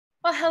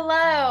Well,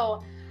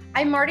 hello.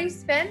 I'm Marty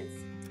Spence.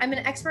 I'm an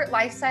expert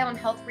lifestyle and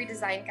health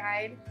redesign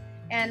guide,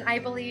 and I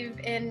believe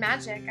in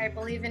magic. I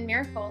believe in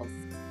miracles.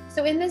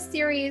 So in this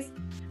series,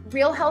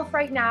 Real Health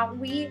Right Now,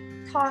 we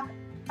talk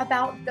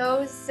about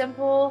those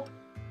simple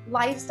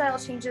lifestyle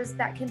changes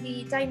that can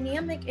be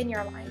dynamic in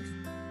your life.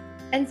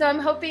 And so I'm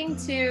hoping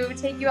to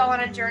take you all on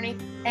a journey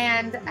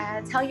and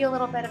tell you a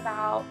little bit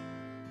about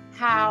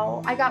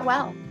how I got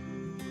well.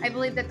 I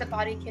believe that the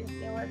body can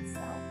heal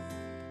itself.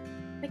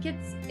 Like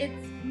it's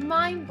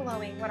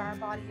mind-blowing what our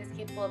body is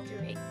capable of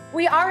doing.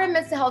 We are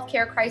amidst a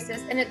healthcare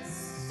crisis, and it's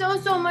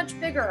so much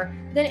bigger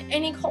than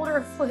any cold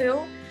or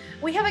flu.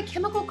 We have a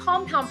chemical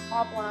compound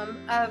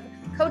problem of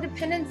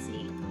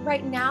codependency.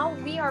 Right now,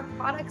 we are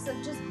products of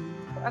just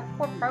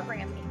poor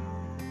programming.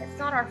 It's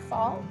not our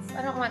fault.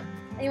 I don't want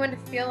anyone to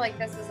feel like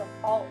this is a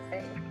fault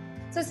thing.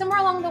 So somewhere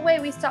along the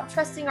way, we stopped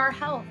trusting our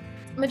health.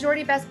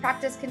 Majority best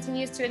practice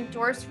continues to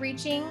endorse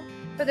reaching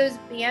for those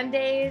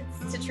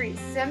Band-Aids to treat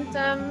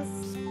symptoms.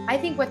 I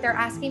think what they're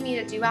asking me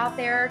to do out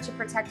there to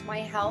protect my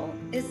health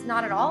is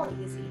not at all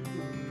easy,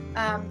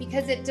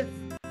 because it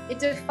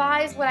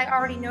defies what I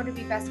already know to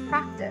be best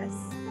practice.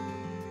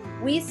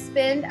 We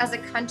spend as a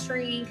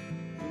country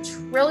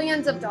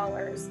trillions of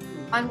dollars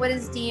on what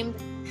is deemed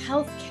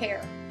health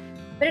care,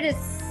 but it is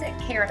sick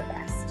care at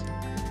best.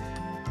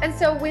 And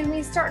so when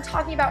we start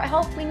talking about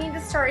health, we need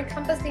to start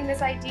encompassing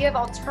this idea of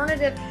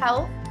alternative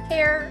health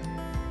care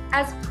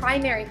as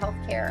primary health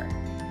care.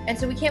 And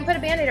so we can't put a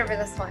Band-Aid over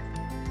this one.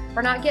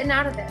 We're not getting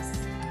out of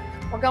this.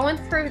 We're going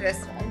through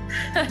this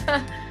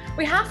one.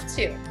 We have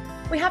to,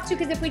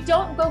 because if we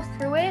don't go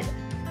through it,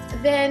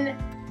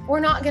 then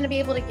we're not going to be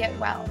able to get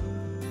well.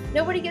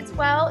 Nobody gets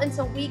well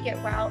until we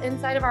get well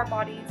inside of our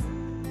bodies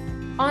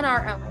on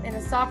our own in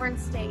a sovereign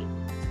state.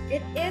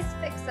 It is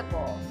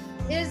fixable.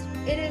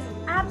 It is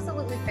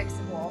absolutely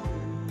fixable.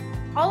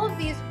 All of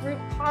these root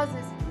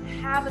causes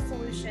have a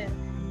solution,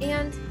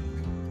 and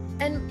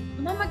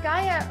Mama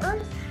Gaia,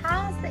 Earth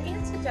has the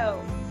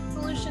antidote.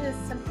 Solution is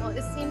simple.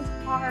 It seems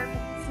hard,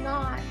 but it's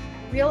not.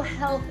 Real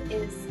health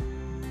is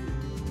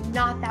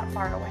not that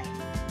far away.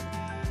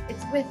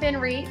 It's within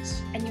reach,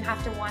 and you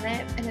have to want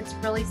it, and it's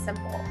really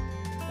simple.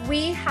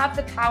 We have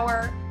the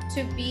power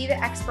to be the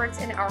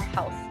experts in our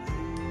health.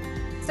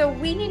 So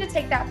we need to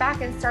take that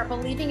back and start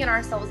believing in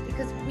ourselves,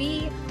 because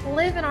we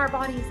live in our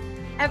bodies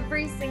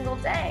every single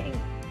day.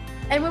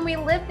 And when we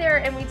live there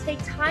and we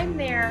take time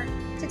there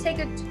to take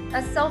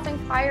a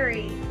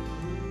self-inquiry,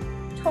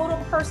 total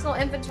personal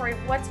inventory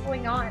of what's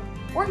going on,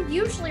 we're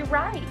usually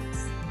right.